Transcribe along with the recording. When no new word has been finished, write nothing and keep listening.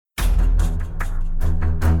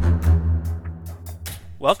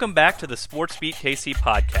Welcome back to the Sports Beat KC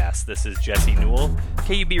podcast. This is Jesse Newell,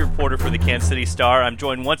 KUB reporter for the Kansas City Star. I'm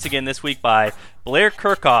joined once again this week by Blair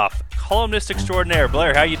Kerkhoff, columnist extraordinaire.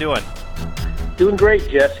 Blair, how you doing? Doing great,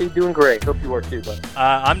 Jesse. Doing great. Hope you are too, bud.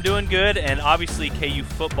 I'm doing good, and obviously KU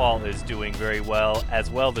football is doing very well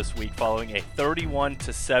as well this week, following a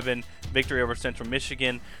 31-7 victory over Central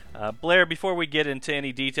Michigan. Blair, before we get into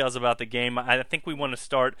any details about the game, I think we want to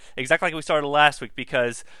start exactly like we started last week,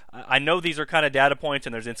 because I know these are kind of data points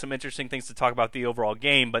and there's some interesting things to talk about the overall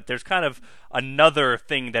game, but there's kind of another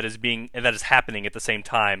thing that is happening at the same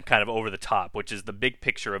time, kind of over the top, which is the big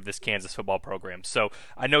picture of this Kansas football program. So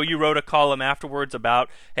I know you wrote a column afterwards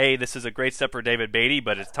about, hey, this is a great step for David Beatty,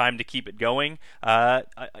 but it's time to keep it going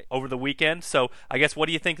over the weekend. So I guess, what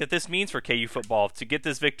do you think that this means for KU football to get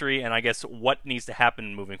this victory, and I guess what needs to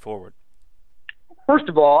happen moving forward? First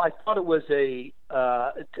of all, I thought it was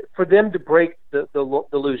for them to break the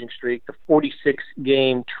losing streak, the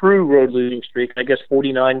 46-game true road losing streak. I guess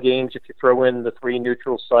 49 games if you throw in the 3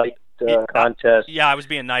 neutral site contests. Yeah, I was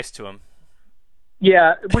being nice to him.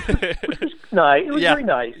 Yeah, which was nice. It was very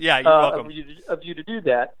nice. Yeah, you're welcome. Of you to do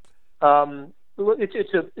that.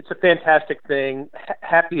 It's a fantastic thing.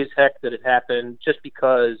 Happy as heck that it happened, just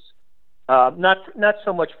because. Not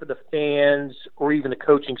so much for the fans or even the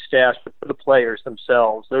coaching staff, but for the players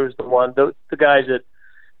themselves. There's the guys that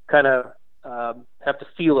kind of have to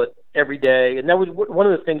feel it every day. And that was one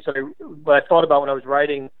of the things that I thought about when I was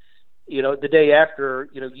writing, the day after,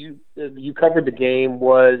 you covered the game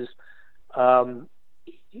was,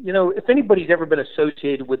 if anybody's ever been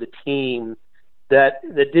associated with a team that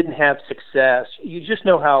didn't have success, you just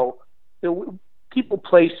know how people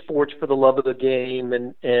play sports for the love of the game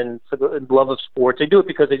and for the love of sports. They do it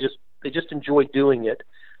because they just enjoy doing it.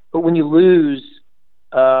 But when you lose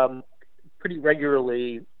pretty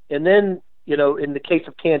regularly, and then in the case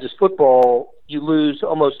of Kansas football, you lose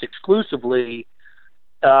almost exclusively,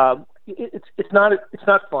 it's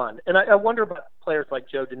not fun. And I wonder about players like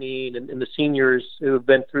Joe Dineen and the seniors who have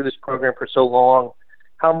been through this program for so long,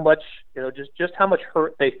 how much just how much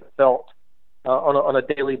hurt they felt on a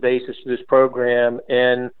daily basis through this program,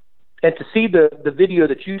 and to see the video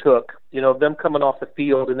that you took, of them coming off the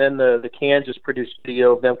field, and then the Kansas produced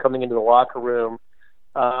video of them coming into the locker room,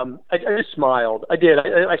 I just smiled. I did.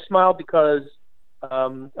 I smiled because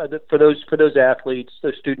for those athletes,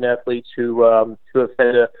 those student athletes who have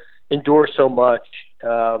had to endure so much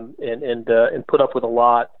and put up with a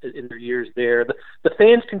lot in their years there. The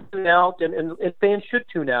fans can tune out, and fans should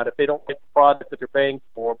tune out if they don't like the product that they're paying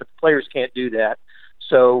for, but the players can't do that.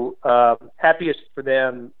 So happiest for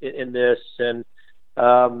them in this, and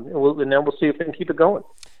then we'll see if they can keep it going.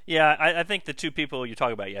 Yeah, I think the two people you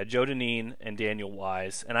talk about, Joe Dineen and Daniel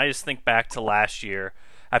Wise, and I just think back to last year.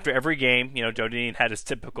 After every game, Joe Dineen had his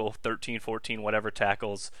typical 13, 14, whatever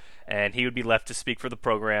tackles, and he would be left to speak for the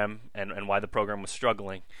program and why the program was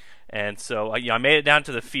struggling. And so I made it down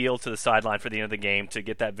to the field, to the sideline for the end of the game to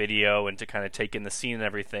get that video and to kind of take in the scene and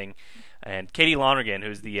everything. And Katie Lonergan,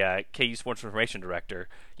 who's the KU Sports Information Director,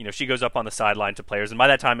 she goes up on the sideline to players. And by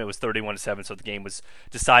that time, it was 31-7, so the game was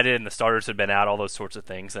decided and the starters had been out, all those sorts of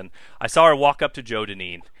things. And I saw her walk up to Joe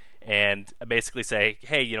Dineen and basically say,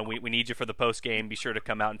 hey, we need you for the post game. Be sure to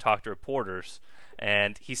come out and talk to reporters.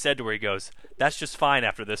 And he said to her, he goes, that's just fine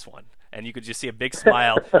after this one. And you could just see a big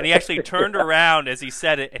smile. And he actually turned around as he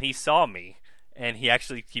said it, and he saw me. And he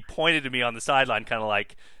pointed to me on the sideline, kind of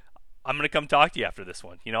like, I'm going to come talk to you after this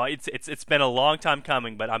one. It's been a long time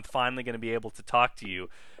coming, but I'm finally going to be able to talk to you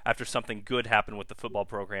after something good happened with the football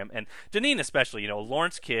program. And Dineen especially,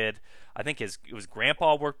 Lawrence kid, I think his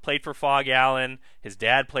grandpa played for Fog Allen. His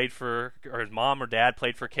dad or his mom or dad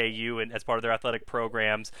played for KU and as part of their athletic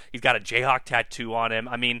programs. He's got a Jayhawk tattoo on him.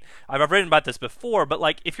 I mean, I've written about this before, but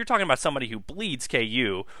if you're talking about somebody who bleeds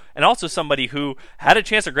KU and also somebody who had a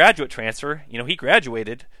chance to graduate transfer, he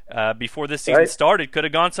graduated before this season started, could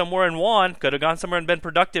have gone somewhere and won, could have gone somewhere and been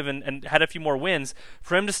productive and had a few more wins.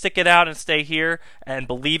 For him to stick it out and stay here and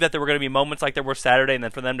believe that there were going to be moments like there were Saturday, and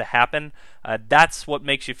then for them to happen, that's what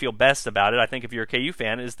makes you feel best about it. I think if you're a KU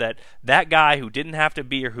fan, is that guy who didn't have to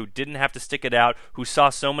be or who didn't have to stick it out, who saw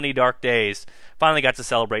so many dark days, finally got to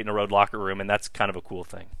celebrate in a road locker room, and that's kind of a cool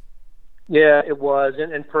thing. Yeah, it was,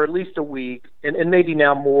 and for at least a week, and maybe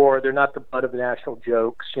now more, they're not the butt of the national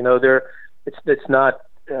jokes. It's not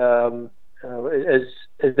as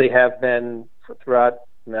they have been throughout.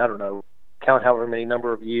 I don't know, count however many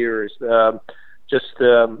number of years. The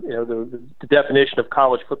definition of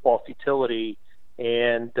college football futility,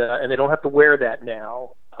 and they don't have to wear that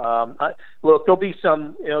now. Look, there'll be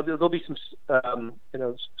some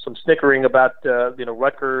some snickering about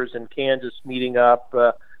Rutgers and Kansas meeting up.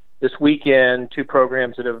 this weekend, two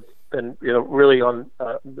programs that have been, really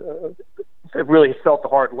have really felt the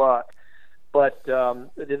hard luck. But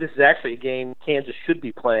this is actually a game Kansas should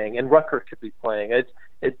be playing and Rutgers should be playing. As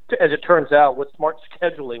it turns out, with smart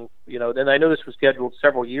scheduling, and I know this was scheduled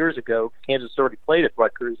several years ago. Kansas already played at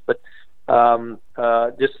Rutgers, but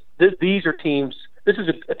these are teams. This is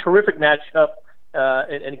a terrific matchup.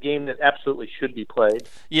 And a game that absolutely should be played.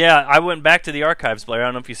 Yeah, I went back to the archives, Blair. I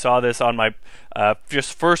don't know if you saw this on my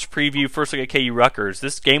just first preview, first look at KU Rutgers.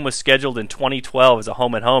 This game was scheduled in 2012 as a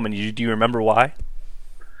home-and-home, and do you remember why?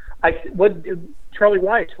 Charlie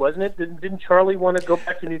Weiss, wasn't it? Didn't Charlie want to go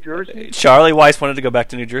back to New Jersey? Charlie Weiss wanted to go back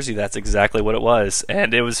to New Jersey. That's exactly what it was.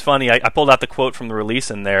 And it was funny. I pulled out the quote from the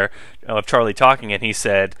release in there of Charlie talking, and he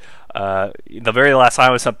said, the very last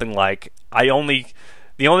line was something like,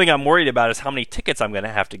 the only thing I'm worried about is how many tickets I'm going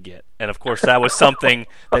to have to get. And, of course, that was something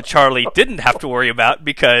that Charlie didn't have to worry about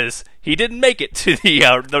because he didn't make it to the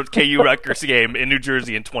KU Rutgers game in New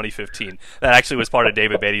Jersey in 2015. That actually was part of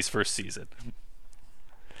David Beatty's first season.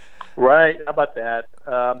 Right, how about that?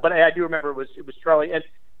 But I do remember it was Charlie.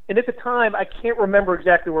 And at the time, I can't remember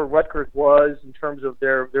exactly where Rutgers was in terms of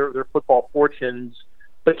their football fortunes.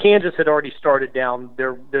 But Kansas had already started down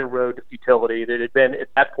their road to futility. It had been at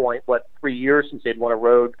that point 3 years since they'd won a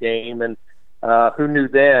road game, and who knew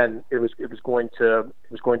then it was going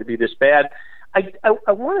to be this bad. I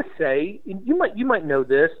want to say, you might know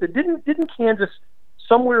this, that didn't Kansas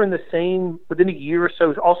somewhere within a year or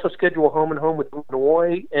so also schedule a home and home with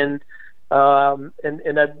Illinois, and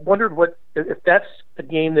I wondered if that's a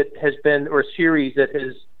game that has been, or a series that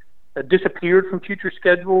has disappeared from future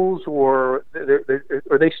schedules, or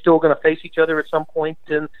are they still going to face each other at some point?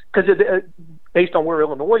 Because based on where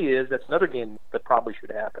Illinois is, that's another game that probably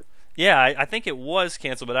should happen. Yeah, I think it was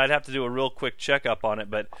canceled, but I'd have to do a real quick checkup on it.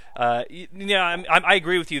 But I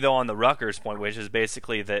agree with you though on the Rutgers point, which is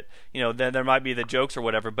basically that then there might be the jokes or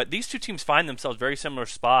whatever. But these two teams find themselves very similar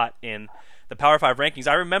spot in the Power 5 rankings.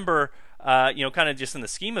 I remember, kind of just in the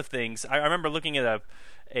scheme of things, I remember looking at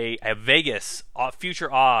a Vegas future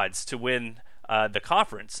odds to win the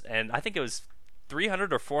conference, and I think it was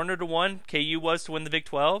 300 or 400 to 1 KU was to win the Big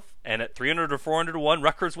 12, and at 300 or 400 to 1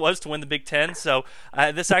 Rutgers was to win the Big 10. So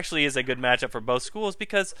this actually is a good matchup for both schools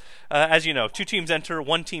because, as you know, two teams enter,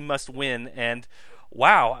 one team must win, and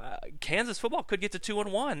wow, Kansas football could get to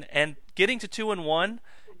 2-1, and getting to 2-1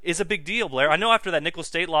 is a big deal, Blair. I know after that Nicholls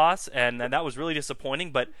State loss, and that was really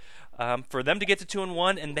disappointing, but for them to get to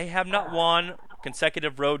 2-1, and they have not won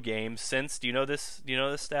consecutive road games since. Do you know this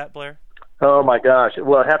stat, Blair? Oh my gosh! Well, it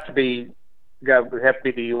would have to be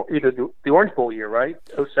the Orange Bowl year, right?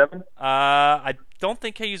 2007. I don't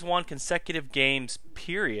think KU's won consecutive games,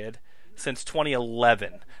 period, since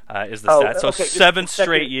 2011 is the stat. So okay. 7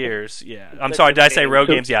 straight years. Yeah. I'm sorry, did I say road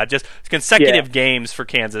games? Yeah, just consecutive games for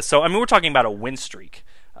Kansas. So, I mean, we're talking about a win streak.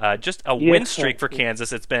 Just a win streak for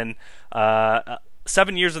Kansas. It's been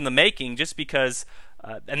 7 years in the making just because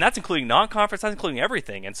and that's including non-conference, that's including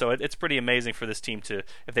everything. And so it's pretty amazing for this team to,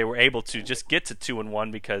 if they were able to just get to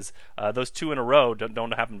 2-1, because those two in a row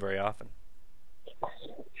don't happen very often.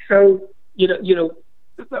 So,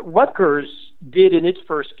 Rutgers did in its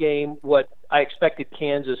first game what I expected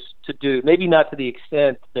Kansas to do. Maybe not to the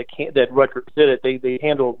extent that Rutgers did it. They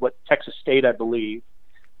handled what Texas State, I believe.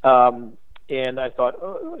 And I thought,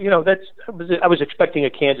 I was expecting a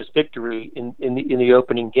Kansas victory in the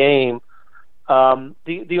opening game.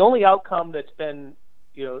 The only outcome that's been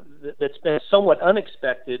somewhat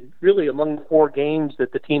unexpected, really, among the 4 games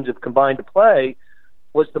that the teams have combined to play,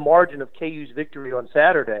 was the margin of KU's victory on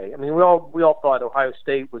Saturday. I mean, we all thought Ohio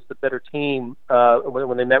State was the better team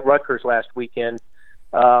when they met Rutgers last weekend,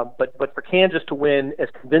 but for Kansas to win as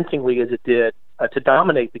convincingly as it did, to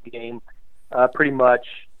dominate the game, pretty much,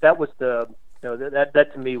 that was that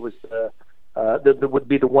to me was would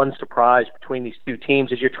be the one surprise between these two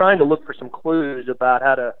teams, as you're trying to look for some clues about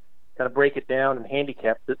how to kind of break it down and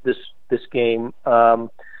handicap this game.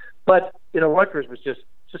 But Rutgers was just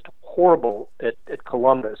horrible at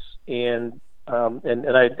Columbus, and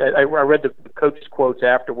I read the coach's quotes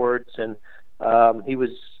afterwards, and he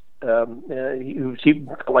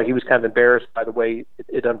felt like he was kind of embarrassed by the way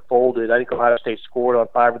it unfolded. I think Ohio State scored on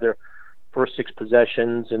 5 of their first 6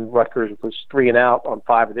 possessions, and Rutgers was 3 and out on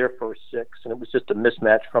 5 of their first 6, and it was just a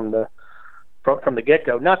mismatch from the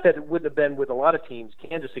get-go. Not that it would have been with a lot of teams.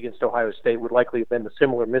 Kansas against Ohio State would likely have been a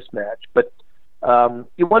similar mismatch, but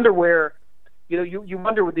you wonder where, you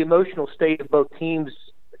wonder what the emotional state of both teams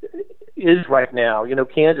is right now.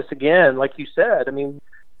 Kansas, again, like you said, I mean,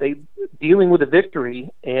 they dealing with a victory,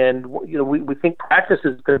 and we think practice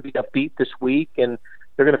is going to be upbeat this week, and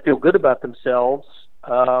they're going to feel good about themselves.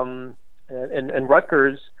 And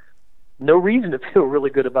Rutgers, no reason to feel really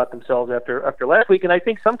good about themselves after last week. And I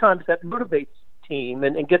think sometimes that motivates team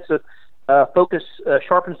and gets a focus,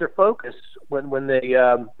 sharpens their focus when they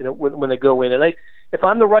when they go in. And if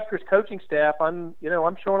I'm the Rutgers coaching staff, I'm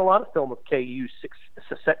showing a lot of film of KU,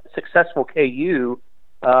 successful KU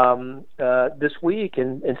this week,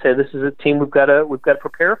 and say this is a team we've got to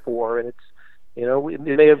prepare for. And it's, it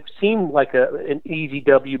may have seemed like an easy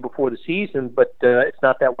W before the season, but it's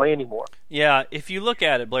not that way anymore. Yeah, if you look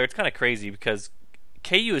at it, Blair, it's kind of crazy because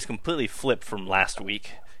KU is completely flipped from last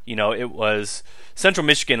week. It was Central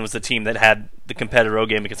Michigan was the team that had the competitive road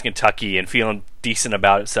game against Kentucky and feeling decent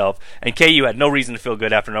about itself, and KU had no reason to feel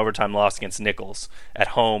good after an overtime loss against Nichols at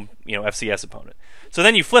home, FCS opponent. So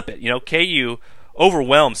then you flip it. KU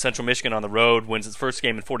overwhelms Central Michigan on the road, wins its first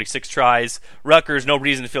game in 46 tries. Rutgers, no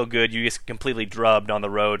reason to feel good. You get completely drubbed on the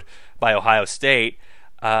road by Ohio State.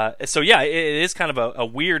 So yeah, it is kind of a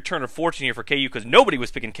weird turn of fortune here for KU because nobody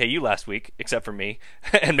was picking KU last week except for me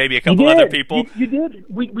and maybe a couple other people. You did.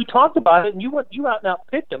 We talked about it, and you out and out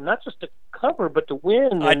picked them, not just to cover but to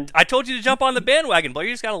win. And I told you to jump on the bandwagon, Blair.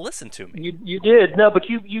 You just got to listen to me. You did. No, but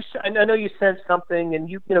I know you sensed something, and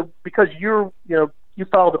because you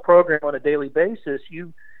follow the program on a daily basis,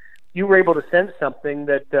 you were able to sense something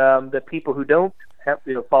that people who don't have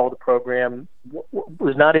follow the program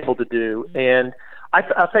was not able to do. And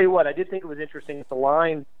I'll tell you what, I did think it was interesting that the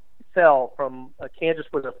line fell from Kansas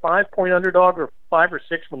was a 5-point underdog or 5 or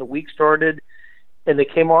 6 when the week started, and they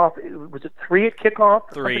came off. Was it 3 at kickoff?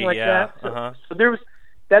 3, something like yeah. that. So there was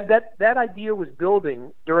that idea was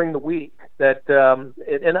building during the week. That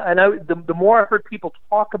the more I heard people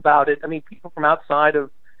talk about it, I mean, people from outside of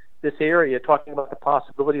this area talking about the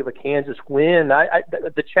possibility of a Kansas win.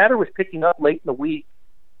 The chatter was picking up late in the week.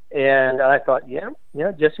 And I thought, yeah,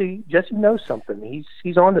 Jesse knows something.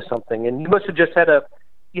 He's on to something, and you must have just had a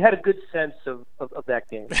good sense of that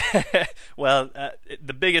game. Well,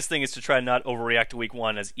 the biggest thing is to try not overreact to week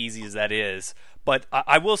one, as easy as that is. But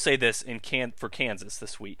I will say this for Kansas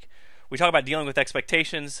this week. We talk about dealing with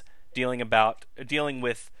expectations, dealing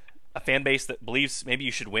with a fan base that believes maybe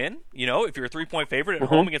you should win. If you're a 3-point favorite at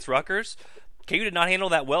home against Rutgers, KU did not handle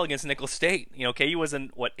that well against Nichols State. KU was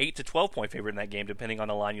an 8 to 12-point favorite in that game, depending on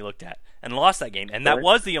the line you looked at, and lost that game. And that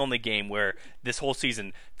was the only game where this whole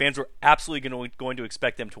season fans were absolutely going to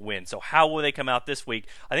expect them to win. So how will they come out this week?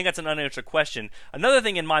 I think that's an unanswered question. Another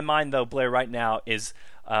thing in my mind, though, Blair, right now is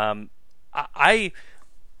I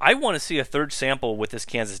want to see a third sample with this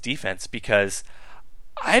Kansas defense because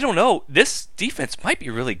I don't know. This defense might be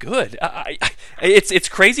really good. It's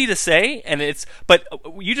crazy to say, but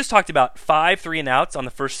you just talked about 5 3-and-outs on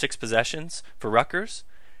the first 6 possessions for Rutgers.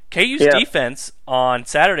 KU's defense on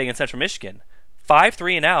Saturday in Central Michigan, 5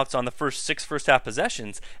 3-and-outs on the first 6 first-half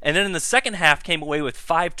possessions, and then in the second half came away with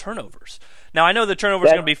 5 turnovers. Now I know the turnovers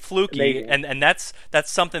are going to be fluky, and that's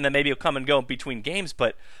something that maybe will come and go between games.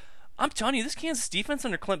 But I'm telling you, this Kansas defense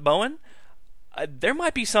under Clint Bowen. There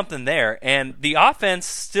might be something there. And the offense,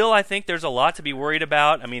 still, I think there's a lot to be worried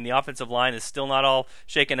about. I mean, the offensive line is still not all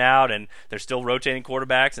shaken out, and they're still rotating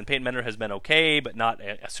quarterbacks, and Peyton Bender has been okay, but not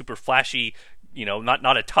a super flashy,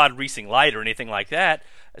 not a Todd Reesing light or anything like that.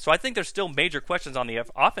 So I think there's still major questions on the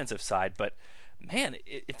offensive side. But, man,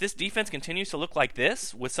 if this defense continues to look like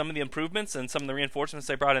this with some of the improvements and some of the reinforcements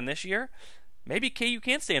they brought in this year, maybe KU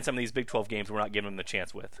can stay in some of these Big 12 games we're not giving them the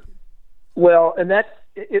chance with. Well, and that's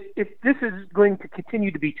if this is going to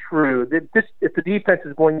continue to be true, if the defense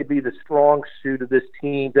is going to be the strong suit of this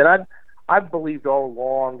team, then I've believed all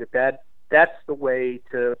along that's the way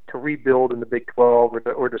to rebuild in the Big 12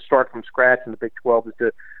 or to start from scratch in the Big 12 is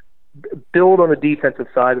to build on the defensive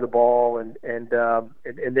side of the ball and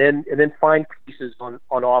then find pieces on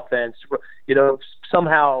offense.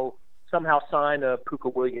 Somehow sign a Puka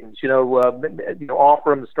Williams.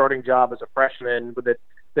 Offer him the starting job as a freshman with it.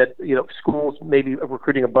 That schools maybe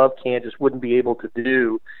recruiting above Kansas wouldn't be able to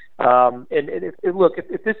do. And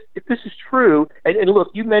if this is true, and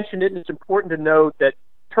look, you mentioned it, and it's important to note that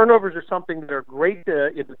turnovers are something that are great.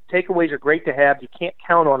 Takeaways are great to have. You can't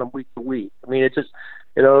count on them week to week. I mean, it's just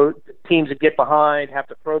teams that get behind have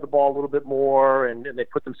to throw the ball a little bit more, and they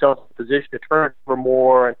put themselves in a position to turn over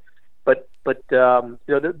more. But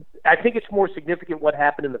I think it's more significant what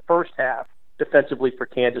happened in the first half defensively for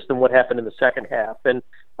Kansas than what happened in the second half, and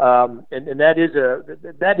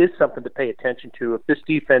that is something to pay attention to. If this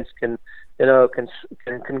defense can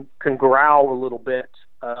growl a little bit,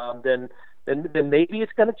 then maybe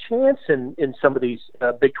it's got a chance in some of these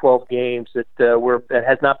Big 12 games that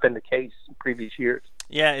has not been the case in previous years.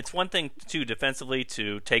 Yeah, it's one thing, too, defensively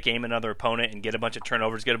to take aim at another opponent and get a bunch of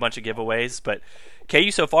turnovers, get a bunch of giveaways, but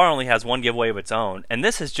KU so far only has one giveaway of its own, and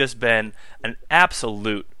this has just been an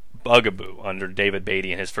absolute bugaboo under David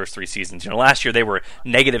Beatty in his first 3 seasons. Last year they were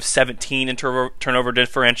 -17 in turnover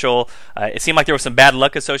differential. It seemed like there was some bad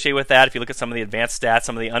luck associated with that if you look at some of the advanced stats,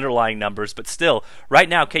 some of the underlying numbers. But still, right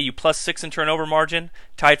now, KU +6 in turnover margin,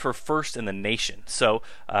 tied for first in the nation. So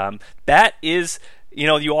that is,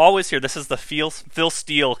 you always hear, this is the Phil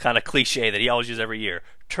Steele kind of cliche that he always uses every year.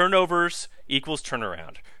 Turnovers equals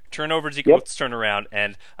turnaround. Turnovers equals turnaround,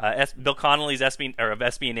 and Bill Connolly's of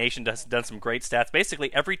SB Nation has done some great stats.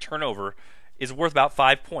 Basically, every turnover is worth about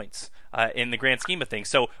 5 points in the grand scheme of things.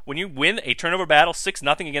 So when you win a turnover battle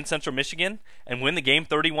 6-0 against Central Michigan and win the game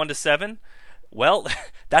 31-7, well,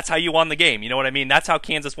 that's how you won the game. You know what I mean? That's how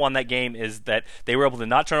Kansas won that game, is that they were able to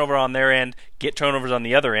not turn over on their end, get turnovers on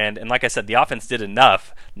the other end. And like I said, the offense did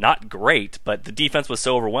enough. Not great, but the defense was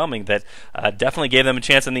so overwhelming that definitely gave them a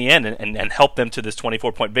chance in the end and helped them to this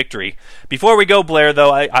 24-point victory. Before we go, Blair,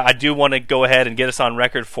 though, I do want to go ahead and get us on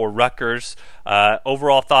record for Rutgers.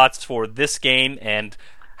 Overall thoughts for this game and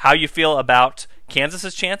how you feel about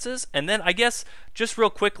Kansas's chances, and then I guess just real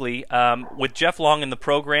quickly, with Jeff Long in the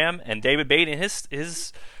program and David Beatty and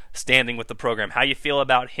his standing with the program, how you feel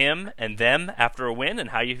about him and them after a win, and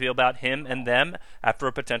how you feel about him and them after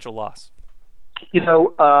a potential loss.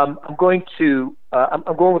 I'm going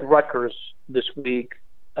with Rutgers this week,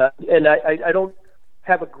 and I don't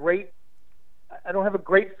have a great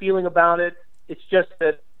feeling about it. It's just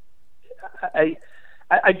that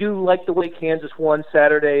I do like the way Kansas won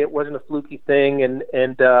Saturday. It wasn't a fluky thing, and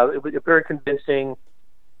it was very convincing.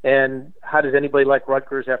 And how does anybody like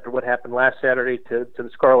Rutgers after what happened last Saturday to the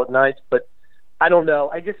Scarlet Knights? But I don't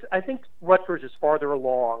know. I think Rutgers is farther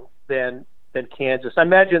along than Kansas. I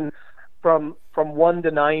imagine from 1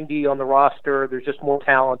 to 90 on the roster, there's just more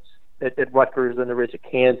talent at Rutgers than there is at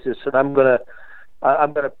Kansas, and I'm gonna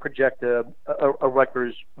project a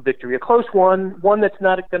Rutgers victory, a close one that's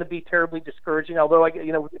not going to be terribly discouraging. Although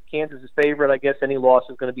if Kansas is favorite, I guess any loss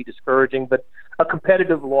is going to be discouraging. But a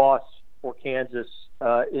competitive loss for Kansas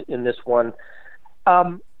in this one.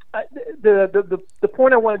 The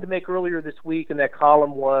point I wanted to make earlier this week in that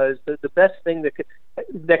column was that the best thing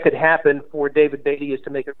that could happen for David Beatty is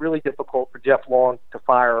to make it really difficult for Jeff Long to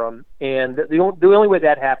fire him. And the only way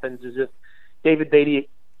that happens is if David Beatty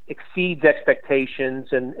exceeds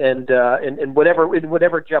expectations and whatever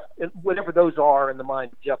those are in the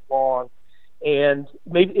mind of Jeff Long, and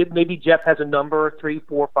maybe Jeff has a number 3,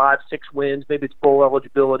 4, 5, 6 wins. Maybe it's bowl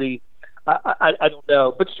eligibility. I don't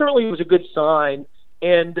know, but certainly it was a good sign.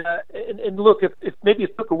 And look, if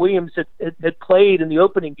Booker Williams had played in the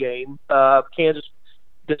opening game, Kansas,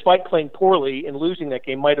 despite playing poorly and losing that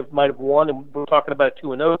game, might have won. And we're talking about a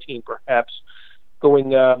 2-0 team perhaps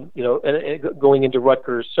going into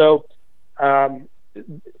Rutgers. So that's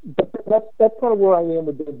kind of where I am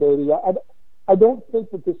with David Beatty. I don't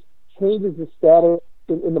think that this changes the status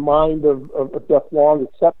in the mind of Jeff Long,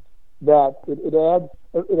 except that it adds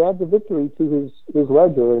a victory to his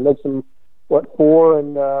ledger and makes him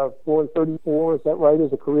 4-34, is that right,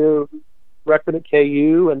 as a career record at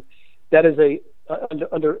KU, and that is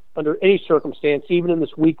under any circumstance, even in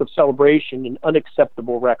this week of celebration, an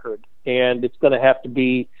unacceptable record, and it's going to have to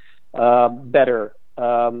be better.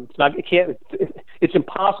 It's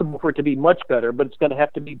impossible for it to be much better, but it's going to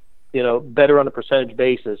have to be better on a percentage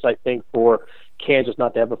basis, I think, for Kansas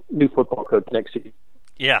not to have a new football coach next season.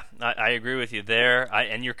 Yeah, I agree with you there.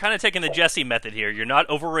 And you're kind of taking the Jesse method here. You're not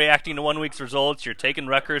overreacting to 1 week's results. You're taking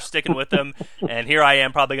Rutgers, sticking with them. And here I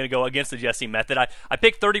am probably going to go against the Jesse method. I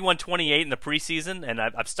picked 31-28 in the preseason, and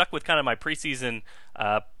I've stuck with kind of my preseason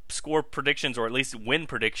score predictions, or at least win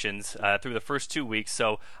predictions through the first 2 weeks.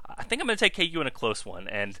 So I think I'm going to take KU in a close one.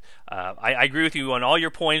 And I agree with you on all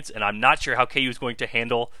your points, and I'm not sure how KU is going to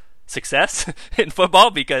handle success in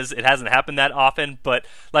football because it hasn't happened that often. But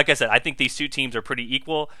like I said, I think these two teams are pretty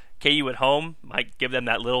equal. KU at home might give them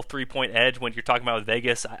that little 3-point edge when you're talking about with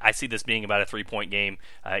Vegas. I see this being about a 3-point game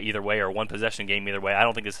either way, or one possession game either way. I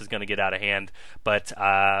don't think this is going to get out of hand. But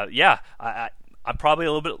I'm probably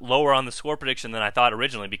a little bit lower on the score prediction than I thought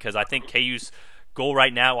originally, because I think KU's goal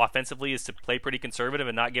right now offensively is to play pretty conservative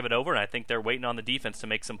and not give it over, and I think they're waiting on the defense to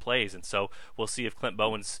make some plays, and so we'll see if Clint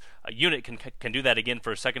Bowen's unit can do that again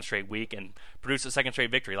for a second straight week and produce a second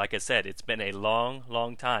straight victory. Like I said, it's been a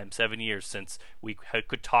long time, 7 years, since we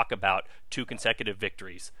could talk about 2 consecutive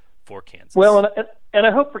victories for Kansas. Well, and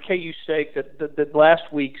I hope for KU's sake that last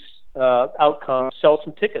week's outcome sells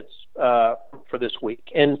some tickets for this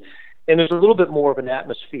week, and there's a little bit more of an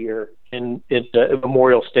atmosphere in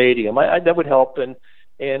Memorial Stadium. That would help. And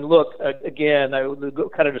look, again, I would go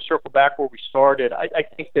kind of to circle back where we started. I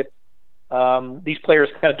think that these players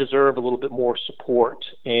kind of deserve a little bit more support,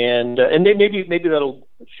 and maybe that'll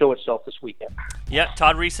show itself this weekend. Yeah,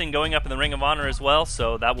 Todd Reesing going up in the Ring of Honor as well,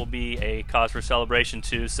 so that will be a cause for celebration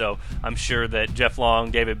too. So I'm sure that Jeff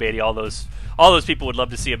Long, David Beatty, all those people would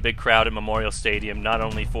love to see a big crowd at Memorial Stadium, not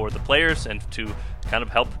only for the players and to kind of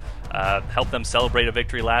help them celebrate a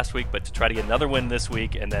victory last week, but to try to get another win this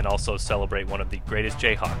week, and then also celebrate one of the greatest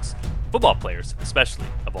Jayhawks football players, especially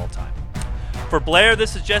of all time. For Blair,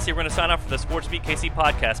 this is Jesse. We're going to sign off for the Sports Beat KC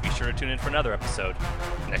podcast. Be sure to tune in for another episode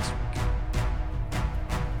next week.